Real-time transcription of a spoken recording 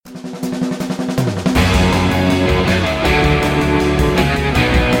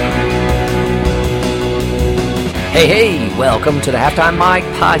Hey, welcome to the Halftime Mike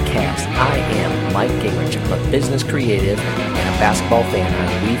podcast. I am Mike Gingrich. I'm a business creative and a basketball fan.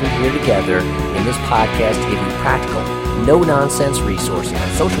 I'm weaving here together in this podcast to give you practical, no-nonsense resources on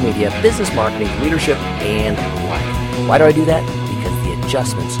social media, business marketing, leadership, and life. Why do I do that? Because the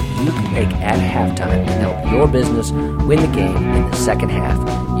adjustments you can make at halftime can help your business win the game in the second half.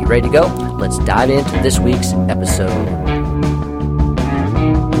 You ready to go? Let's dive into this week's episode.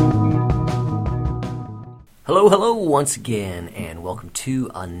 Hello once again, and welcome to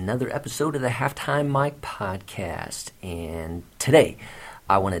another episode of the Halftime Mike podcast. And today,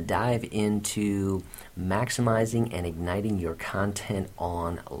 I want to dive into maximizing and igniting your content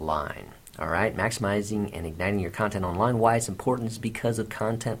online. All right, maximizing and igniting your content online. Why it's important is because of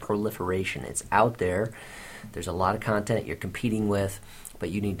content proliferation. It's out there. There's a lot of content you're competing with, but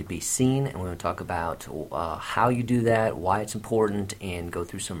you need to be seen, and we're going to talk about how you do that, why it's important, and go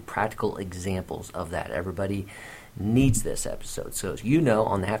through some practical examples of that. Everybody needs this episode. So as you know,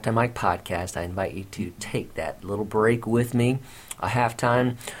 on the Halftime Mike podcast, I invite you to take that little break with me, a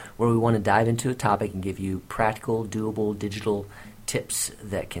halftime, where we want to dive into a topic and give you practical, doable, digital tips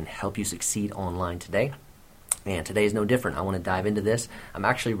that can help you succeed online today. And today is no different. I want to dive into this. I'm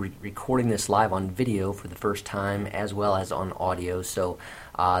actually recording this live on video for the first time as well as on audio. So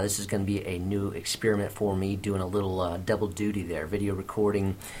this is going to be a new experiment for me, doing a little double duty there, video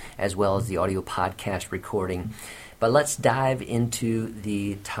recording as well as the audio podcast recording. But let's dive into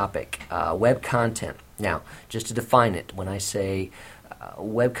the topic, web content. Now, just to define it, when I say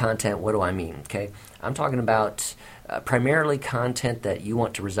web content, what do I mean? Okay, I'm talking about primarily content that you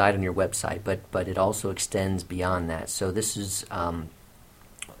want to reside on your website, but it also extends beyond that. So this is,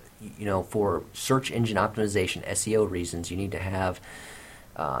 for search engine optimization, SEO reasons, you need to have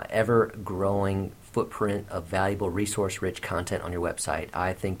ever-growing footprint of valuable, resource-rich content on your website.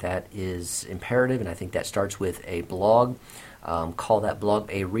 I think that is imperative, and I think that starts with a blog. Call that blog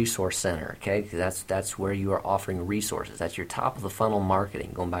a resource center. Okay, that's where you are offering resources. That's your top of the funnel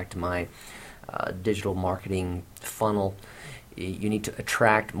marketing. Going back to my digital marketing funnel, you need to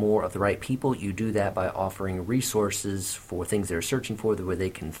attract more of the right people. You do that by offering resources for things they're searching for, where they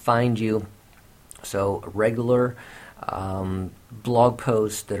can find you. So regular blog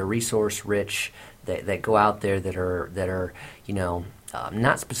posts that are resource rich, that go out there, that are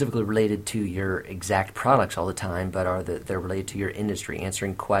not specifically related to your exact products all the time, but they're related to your industry,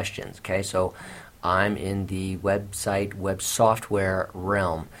 answering questions. Okay, so I'm in the web software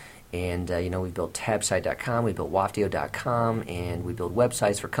realm. And, we build tabsite.com, we build waftio.com, and we build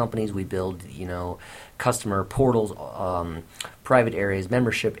websites for companies. We build, customer portals, private areas,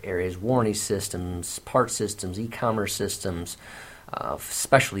 membership areas, warranty systems, part systems, e-commerce systems,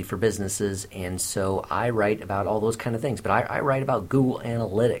 especially for businesses. And so I write about all those kind of things. But I write about Google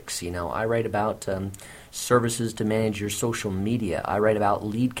Analytics. I write about services to manage your social media. I write about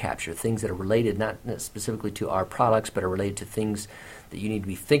lead capture, things that are related not specifically to our products, but are related to things that you need to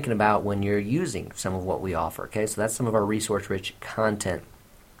be thinking about when you're using some of what we offer. Okay, so that's some of our resource-rich content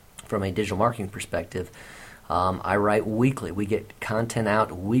from a digital marketing perspective. I write weekly. We get content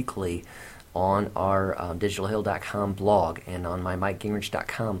out weekly on our digitalhill.com blog and on my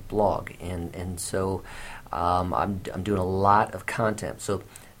mikegingrich.com blog, and so I'm doing a lot of content. So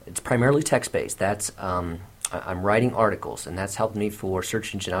it's primarily text-based. That's I'm writing articles, and that's helped me for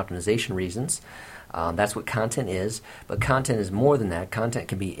search engine optimization reasons. That's what content is, but content is more than that. Content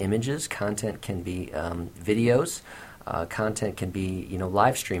can be images, content can be videos, content can be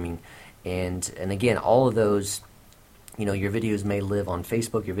live streaming, and again, all of those, your videos may live on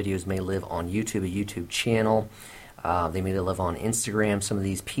Facebook, your videos may live on YouTube, a YouTube channel, they may live on Instagram. Some of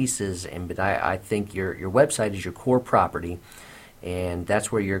these pieces, but I think your website is your core property, and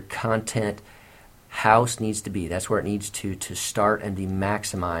that's where your content house needs to be. That's where it needs to start and be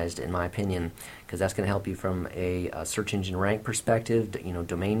maximized, in my opinion, because that's going to help you from a search engine rank perspective,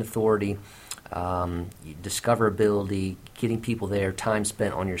 domain authority, discoverability, getting people there, time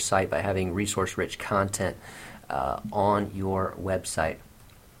spent on your site by having resource-rich content on your website.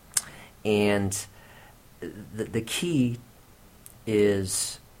 And the key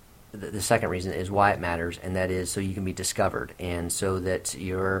is, the second reason is why it matters, and that is so you can be discovered, and so that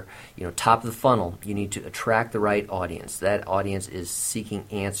you're top of the funnel. You need to attract the right audience. That audience is seeking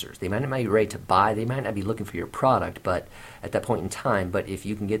answers. They might not be ready to buy. They might not be looking for your product, but at that point in time. But if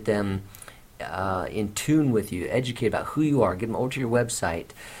you can get them in tune with you, educate about who you are, get them over to your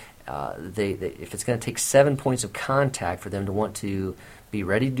website. If it's going to take 7 points of contact for them to want to be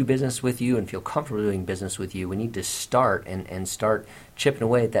ready to do business with you and feel comfortable doing business with you, we need to start and start chipping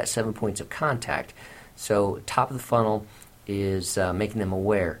away at that 7 points of contact. So top of the funnel is making them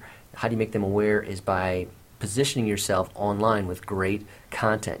aware. How do you make them aware is by positioning yourself online with great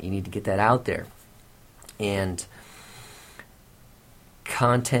content. You need to get that out there. And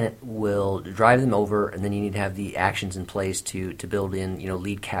content will drive them over, and then you need to have the actions in place to build in,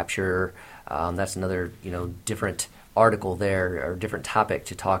 lead capture. That's another, different article there, or different topic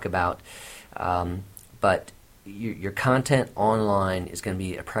to talk about. But your content online is going to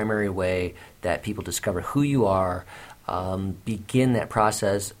be a primary way that people discover who you are, begin that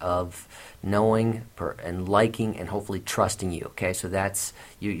process of knowing and liking and hopefully trusting you. Okay, so that's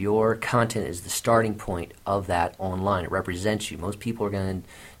your content is the starting point of that online. It represents you. Most people are going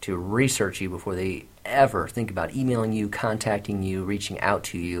to research you before they ever think about emailing you, contacting you, reaching out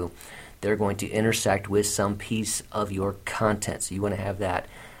to you. They're going to intersect with some piece of your content. So you want to have that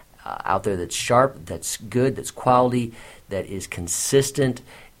out there that's sharp, that's good, that's quality, that is consistent,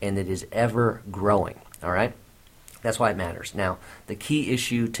 and that is ever growing. All right? That's why it matters. Now, the key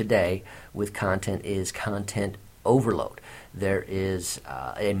issue today with content is content overload. There is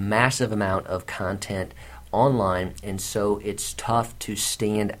a massive amount of content online, and so it's tough to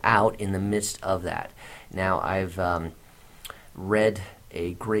stand out in the midst of that. Now, I've read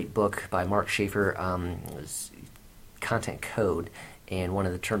a great book by Mark Schaefer, Content Code, and one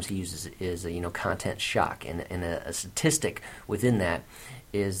of the terms he uses is content shock, and a statistic within that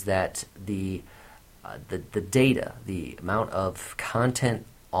is that the data, the amount of content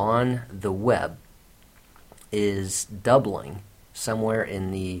on the web is doubling somewhere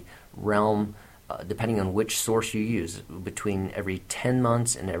in the realm, depending on which source you use, between every 10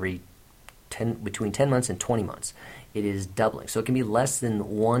 months and between 10 months and 20 months. It is doubling. So it can be less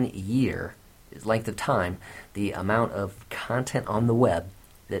than 1 year length of time, the amount of content on the web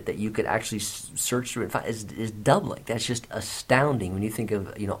that you could actually search through and find is doubling. That's just astounding when you think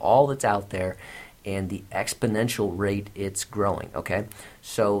of all that's out there and the exponential rate it's growing. Okay,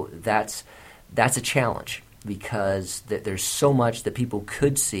 so that's a challenge because there's so much that people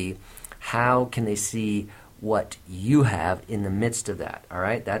could see. How can they see what you have in the midst of that? All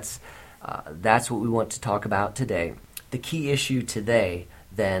right, that's what we want to talk about today. The key issue today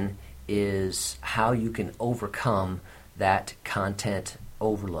then is how you can overcome that content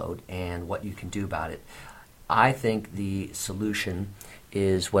overload and what you can do about it. I think the solution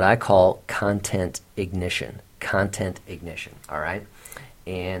is what I call content ignition. Content ignition, all right?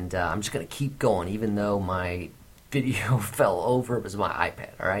 And I'm just going to keep going, even though my video fell over. It was my iPad,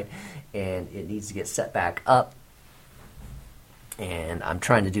 all right? And it needs to get set back up. And I'm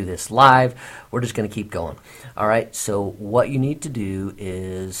trying to do this live. We're just going to keep going. All right, so what you need to do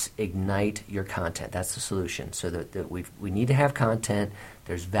is ignite your content. That's the solution. So that we need to have content.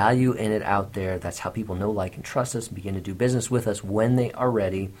 There's value in it out there. That's how people know, like, and trust us and begin to do business with us when they are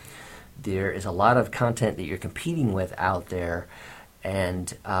ready. There is a lot of content that you're competing with out there.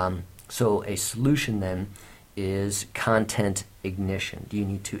 And so a solution then is content ignition. You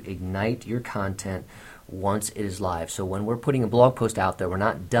need to ignite your content once it is live. So when we're putting a blog post out there, we're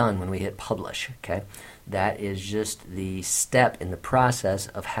not done when we hit publish, okay? That is just the step in the process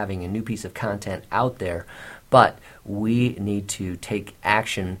of having a new piece of content out there, but we need to take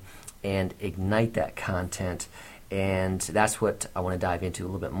action and ignite that content, and that's what I want to dive into a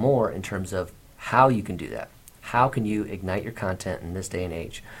little bit more in terms of how you can do that. How can you ignite your content in this day and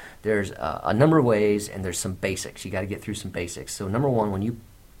age? There's a number of ways, and there's some basics. You got to get through some basics. So number one, when you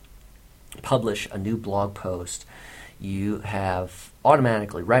publish a new blog post, you have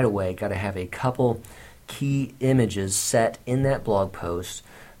automatically, right away, got to have a couple key images set in that blog post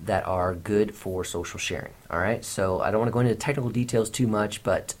that are good for social sharing. All right, so I don't want to go into technical details too much,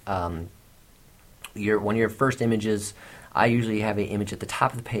 but one of your first images, I usually have an image at the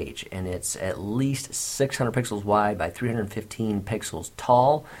top of the page, and it's at least 600 pixels wide by 315 pixels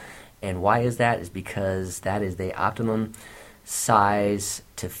tall. And why is that? Is because that is the optimum size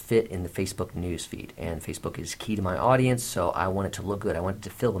to fit in the Facebook news feed, and Facebook is key to my audience, so I want it to look good. I want it to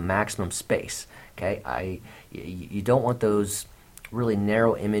fill the maximum space. Okay, you don't want those really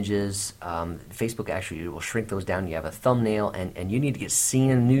narrow images. Facebook actually will shrink those down. You have a thumbnail, and you need to get seen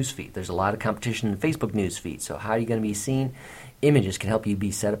in the news feed. There's a lot of competition in the Facebook news feed, so how are you going to be seen? Images can help you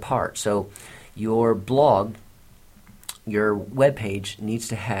be set apart. So your blog, your web page needs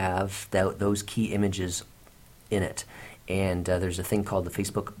to have those key images in it. And there's a thing called the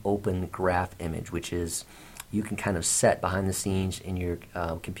Facebook Open Graph image, which is you can kind of set behind the scenes in your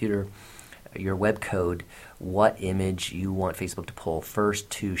computer, your web code, what image you want Facebook to pull first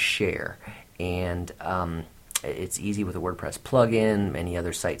to share. And it's easy with a WordPress plugin, many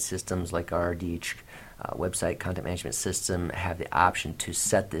other site systems like our website content management system have the option to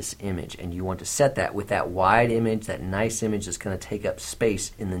set this image, and you want to set that with that wide image, that nice image that's going to take up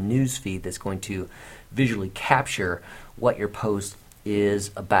space in the news feed, that's going to visually capture what your post is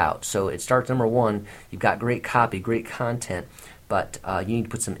about. So it starts, number one, you've got great copy, great content, but you need to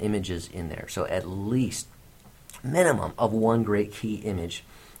put some images in there. So at least minimum of one great key image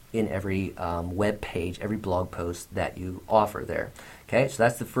in every web page, every blog post that you offer there. Okay, so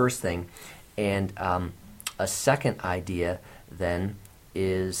that's the first thing. And a second idea then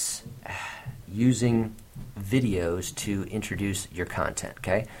is using videos to introduce your content.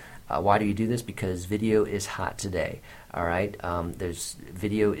 Okay, why do you do this? Because video is hot today. All right,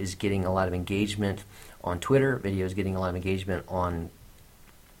 video is getting a lot of engagement on Twitter. Video is getting a lot of engagement on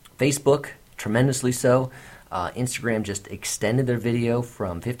Facebook, tremendously so. Instagram just extended their video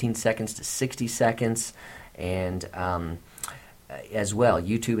from 15 seconds to 60 seconds, and as well,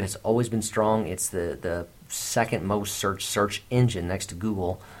 YouTube has always been strong. It's the second most search engine next to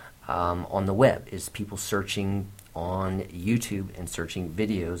Google on the web. Is people searching on YouTube and searching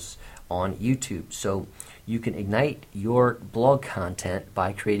videos on YouTube. So you can ignite your blog content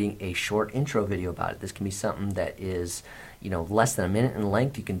by creating a short intro video about it. This can be something that is, less than a minute in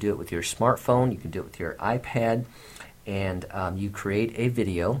length. You can do it with your smartphone. You can do it with your iPad, and you create a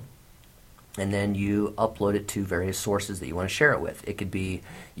video, and then you upload it to various sources that you want to share it with. It could be,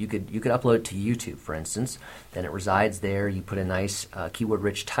 you could upload it to YouTube, for instance. Then it resides there. You put a nice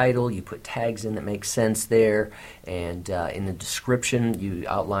keyword-rich title. You put tags in that make sense there, and in the description you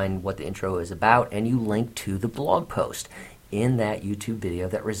outline what the intro is about, and you link to the blog post in that YouTube video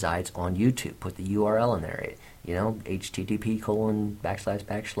that resides on YouTube. Put the URL in there. http://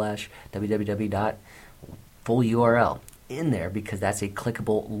 full URL in there, because that's a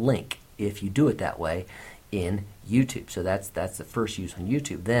clickable link if you do it that way in YouTube. So that's the first use on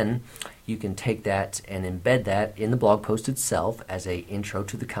YouTube. Then you can take that and embed that in the blog post itself as a intro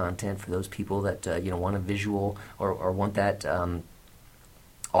to the content for those people that want a visual or want that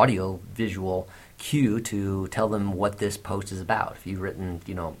audio visual cue to tell them what this post is about. If you've written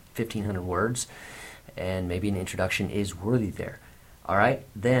 1,500 words, and maybe an introduction is worthy there. All right,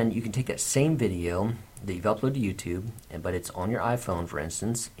 then you can take that same video that you've uploaded to YouTube, but it's on your iPhone, for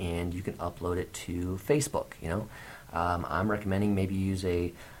instance, and you can upload it to Facebook. I'm recommending maybe use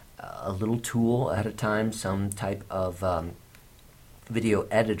a little tool at a time, some type of video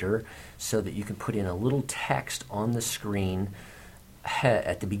editor, so that you can put in a little text on the screen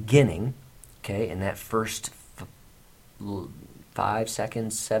at the beginning. Okay, in that first 5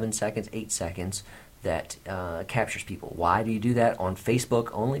 seconds, 7 seconds, 8 seconds, that captures people. Why do you do that on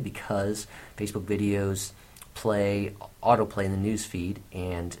Facebook? Only because Facebook videos autoplay in the news feed,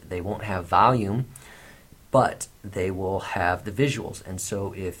 and they won't have volume, but they will have the visuals. And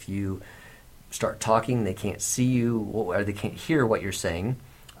so if you start talking, they can't see you, or they can't hear what you're saying,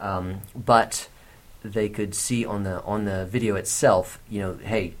 but they could see on the video itself,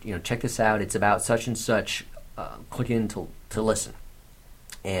 hey, check this out, it's about such and such, click in to listen.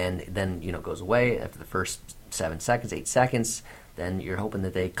 And then, it goes away after the first 7 seconds, 8 seconds. Then you're hoping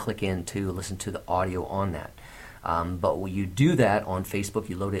that they click in to listen to the audio on that. But when you do that on Facebook,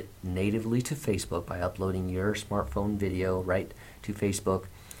 you load it natively to Facebook by uploading your smartphone video right to Facebook.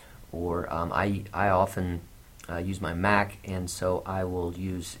 Or I often use my Mac, and so I will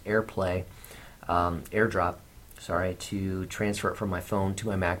use AirDrop, to transfer it from my phone to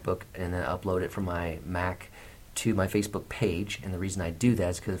my MacBook, and then upload it from my Mac to my Facebook page. And the reason I do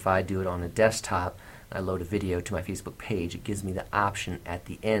that is because if I do it on a desktop and I load a video to my Facebook page, it gives me the option at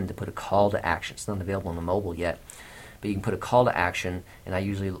the end to put a call to action. It's not available on the mobile yet, but you can put a call to action, and I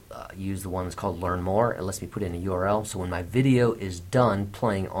usually use the one that's called Learn More. It lets me put in a URL, so when my video is done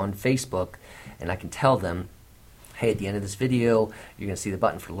playing on Facebook, and I can tell them, hey, at the end of this video, you're going to see the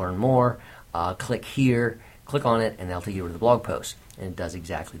button for Learn More. Click here, click on it, and that'll take you over to the blog post. And it does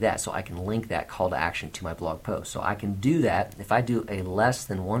exactly that. So I can link that call to action to my blog post. So I can do that if I do a less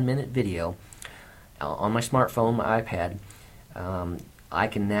than 1 minute video on my smartphone, my iPad. I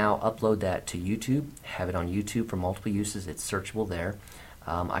can now upload that to YouTube, have it on YouTube for multiple uses. It's searchable there.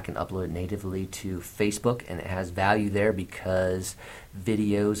 I can upload it natively to Facebook, and it has value there because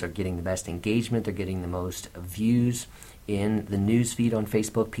videos are getting the best engagement. They're getting the most views in the news feed on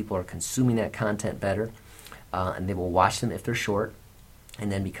Facebook. People are consuming that content better, and they will watch them if they're short. And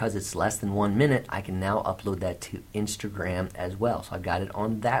then because it's less than 1 minute, I can now upload that to Instagram as well. So I've got it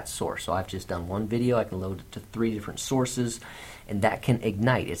on that source. So I've just done one video. I can load it to 3 different sources, and that can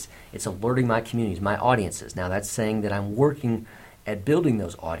ignite. It's alerting my communities, my audiences. Now that's saying that I'm working at building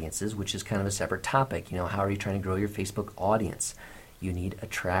those audiences, which is kind of a separate topic. How are you trying to grow your Facebook audience? You need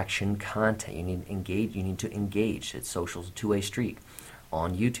attraction content. You need engage. You need to engage. It's social's a two-way street.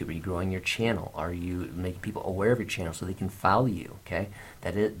 On YouTube, are you growing your channel? Are you making people aware of your channel so they can follow you? Okay,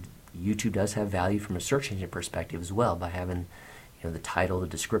 YouTube does have value from a search engine perspective as well by having the title, the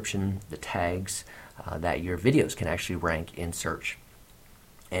description, the tags that your videos can actually rank in search.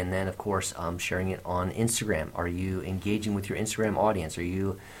 And then, of course, sharing it on Instagram. Are you engaging with your Instagram audience? Are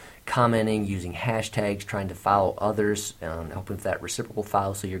you commenting, using hashtags, trying to follow others, helping with that reciprocal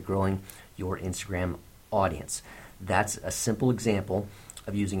follow so you're growing your Instagram audience? That's a simple example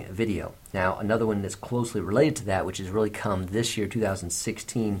of using a video. Now, another one that's closely related to that, which has really come this year,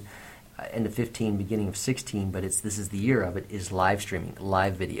 2016, end of 15, beginning of 16, but this is the year of it, is live streaming,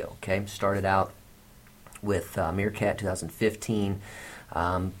 live video. Okay, started out with Meerkat 2015,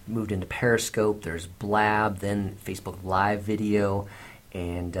 moved into Periscope. There's Blab, then Facebook Live Video,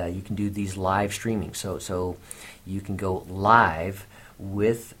 and you can do these live streaming. So you can go live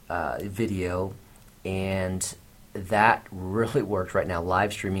with video, and that really works right now.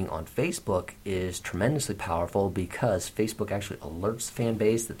 Live streaming on Facebook is tremendously powerful because Facebook actually alerts the fan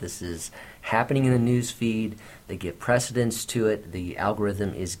base that this is happening in the news feed. They give precedence to it. The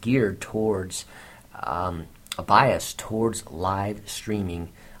algorithm is geared towards a bias towards live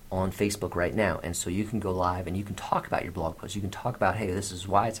streaming on Facebook right now. And so you can go live and you can talk about your blog post. You can talk about, hey, this is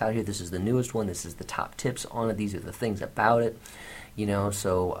why it's out here. This is the newest one. This is the top tips on it. These are the things about it.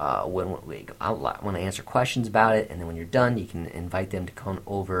 So when I want to answer questions about it, and then when you're done, you can invite them to come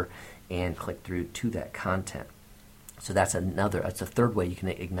over and click through to that content. So that's a third way you can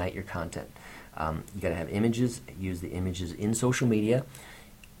ignite your content. You got to have images. Use the images in social media.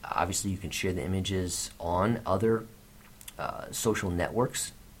 Obviously, you can share the images on other social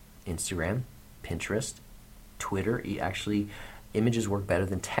networks, Instagram, Pinterest, Twitter. Actually, images work better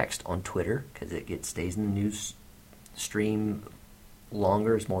than text on Twitter because it stays in the news stream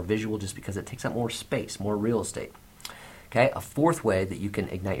longer. It's more visual just because it takes up more space, more real estate. Okay, a fourth way that you can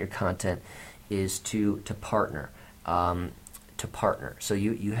ignite your content is to partner. So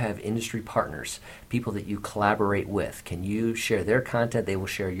you have industry partners, people that you collaborate with. Can you share their content? They will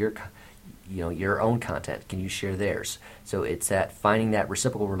share your own content. Can you share theirs? So it's that finding that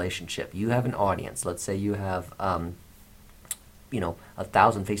reciprocal relationship. You have an audience. Let's say you have 1,000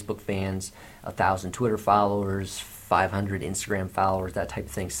 Facebook fans, 1,000 Twitter followers, 500 Instagram followers, that type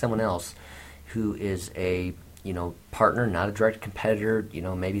of thing. Someone else who is a partner, not a direct competitor.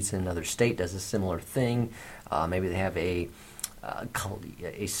 Maybe it's in another state, does a similar thing. Maybe they have a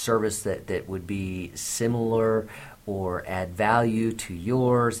service that would be similar or add value to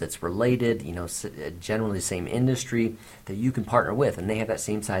yours that's related, generally the same industry that you can partner with, and they have that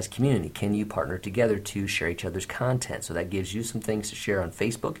same size community. Can you partner together to share each other's content? So that gives you some things to share on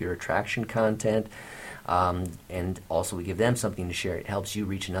Facebook, your attraction content, and also we give them something to share. It helps you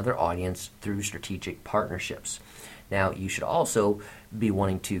reach another audience through strategic partnerships. Now, you should also be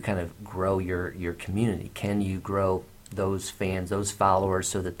wanting to kind of grow your community. Can you grow those fans, those followers,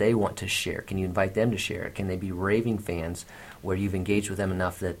 so that they want to share? Can you invite them to share? Can they be raving fans where you've engaged with them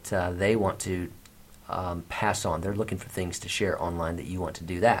enough that they want to pass on? They're looking for things to share online that you want to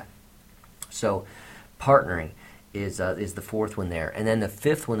do that. So partnering is the fourth one there. And then the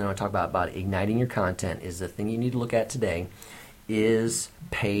fifth one that I want to talk about igniting your content is the thing you need to look at today is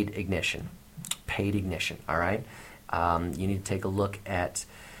paid ignition. Paid ignition, all right? You need to take a look at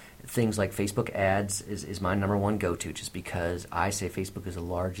things like Facebook ads is my number one go-to, just because I say Facebook is the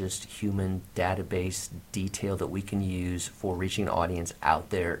largest human database detail that we can use for reaching an audience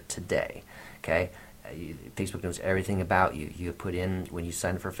out there today. Okay, Facebook knows everything about you. You put in, when you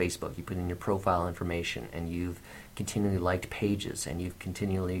sign up for Facebook, you put in your profile information, and you've continually liked pages, and you've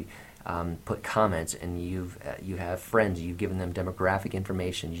continually put comments, and you have friends. You've given them demographic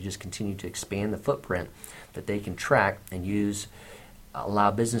information. You just continue to expand the footprint that they can track and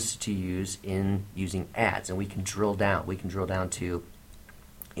allow businesses to use in using ads. And we can drill down. We can drill down to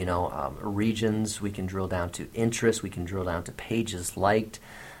regions. We can drill down to interests. We can drill down to pages liked.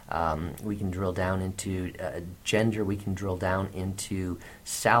 We can drill down into gender. We can drill down into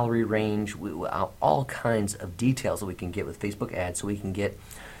salary range. All kinds of details that we can get with Facebook ads, so we can get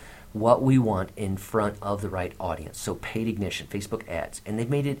what we want in front of the right audience. So paid ignition, Facebook ads. And they've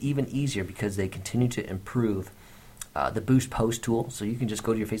made it even easier because they continue to improve the Boost Post tool. So you can just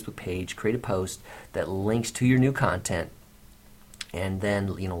go to your Facebook page, create a post that links to your new content, and then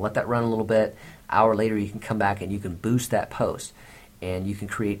let that run a little bit. Hour later, you can come back and you can boost that post. And you can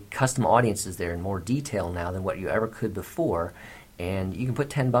create custom audiences there in more detail now than what you ever could before. And you can put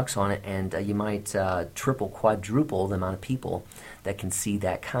 $10 on it, and you might triple, quadruple the amount of people that can see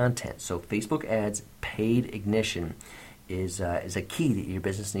that content. So Facebook ads, paid ignition, is a key that your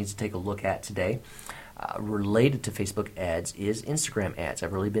business needs to take a look at today. Related to Facebook ads is Instagram ads.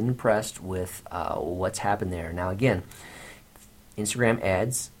 I've really been impressed with what's happened there. Now again, Instagram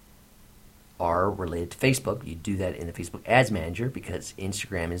ads are related to Facebook. You do that in the Facebook Ads Manager because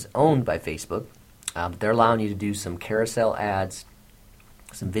Instagram is owned by Facebook. They're allowing you to do some carousel ads,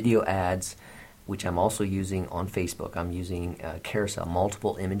 some video ads, which I'm also using on Facebook. I'm using carousel,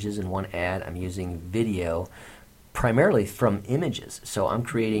 multiple images in one ad. I'm using video primarily from images. So I'm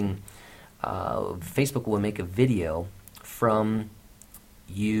creating, Facebook will make a video from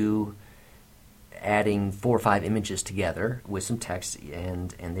you adding 4 or 5 images together with some text, and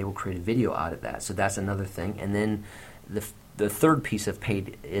they will create a video out of that. So that's another thing. And then the third piece of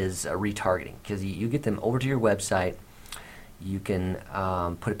paid is retargeting, because you get them over to your website. You can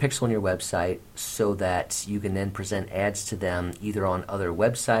put a pixel on your website so that you can then present ads to them either on other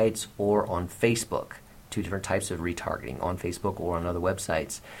websites or on Facebook. 2 different types of retargeting, on Facebook or on other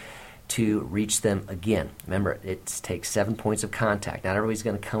websites, to reach them again. Remember, it takes 7 points of contact. Not everybody's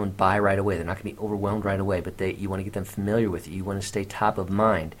going to come and buy right away. They're not going to be overwhelmed right away, but you want to get them familiar with you. You want to stay top of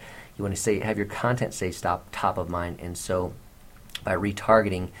mind. You want to have your content stay top of mind, and so by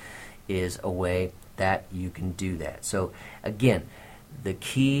retargeting is a way that you can do that. So again, the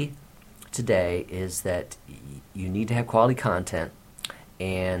key today is that you need to have quality content,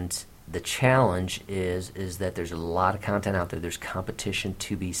 and the challenge is that there's a lot of content out there. There's competition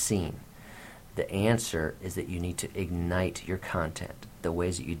to be seen. The answer is that you need to ignite your content. The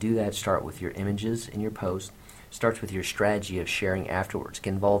ways that you do that start with your images in your post, starts with your strategy of sharing afterwards. It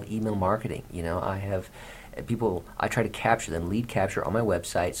can involve email marketing. I have people, I try to capture them, lead capture on my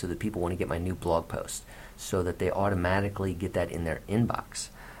website, so that people want to get my new blog post, so that they automatically get that in their inbox.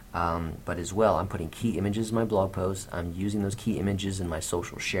 But as well, I'm putting key images in my blog posts. I'm using those key images in my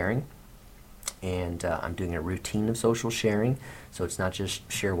social sharing. And I'm doing a routine of social sharing. So it's not just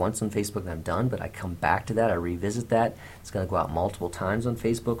share once on Facebook and I'm done, but I come back to that, I revisit that. It's going to go out multiple times on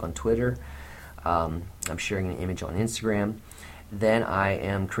Facebook, on Twitter. I'm sharing an image on Instagram. Then I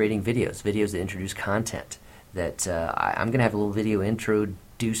am creating videos that introduce content. That I'm going to have a little video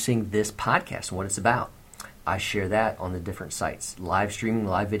introducing this podcast and what it's about. I share that on the different sites. Live streaming,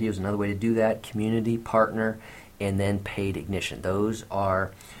 live video is another way to do that. Community, partner, and then paid ignition. Those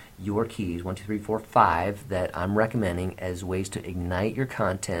are your keys, 1, 2, 3, 4, 5, that I'm recommending as ways to ignite your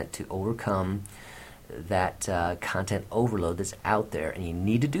content, to overcome that content overload that's out there. And you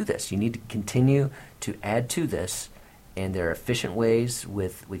need to do this. You need to continue to add to this. And there are efficient ways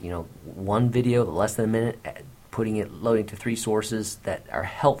with one video, less than a minute, loading to 3 sources that are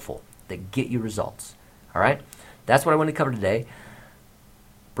helpful, that get you results. All right? That's what I want to cover today.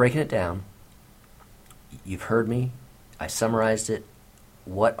 Breaking it down. You've heard me. I summarized it.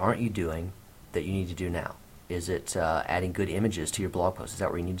 What aren't you doing that you need to do now? Is it adding good images to your blog post? Is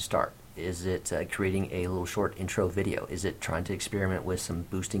that where you need to start? Is it creating a little short intro video? Is it trying to experiment with some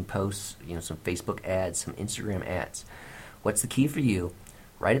boosting posts, some Facebook ads, some Instagram ads? What's the key for you?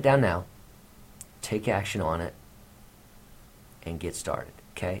 Write it down now. Take action on it and get started.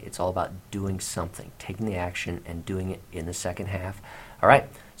 Okay? It's all about doing something, taking the action and doing it in the second half. All right,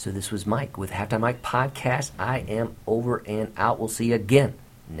 so this was Mike with Halftime Mike Podcast. I am over and out. We'll see you again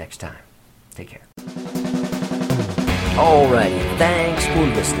next time. Take care. Alrighty, thanks for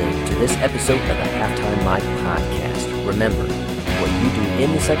listening to this episode of the Halftime Mike Podcast. Remember, what you do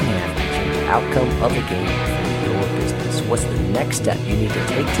in the second half can change the outcome of the game for your business. What's the next step you need to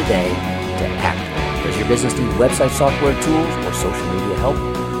take today to act? Does your business need website software tools or social media help?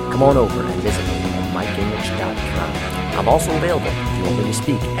 Come on over and visit me at MikeEnrich.com. I'm also available if you want me to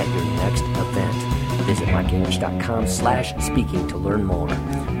speak at your next event. Visit MikeEnrich.com/speaking to learn more.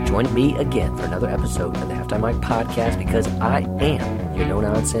 Join me again for another episode of the Halftime Mike Podcast, because I am your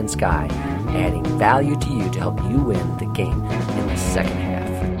no-nonsense guy, adding value to you to help you win the game in the second half.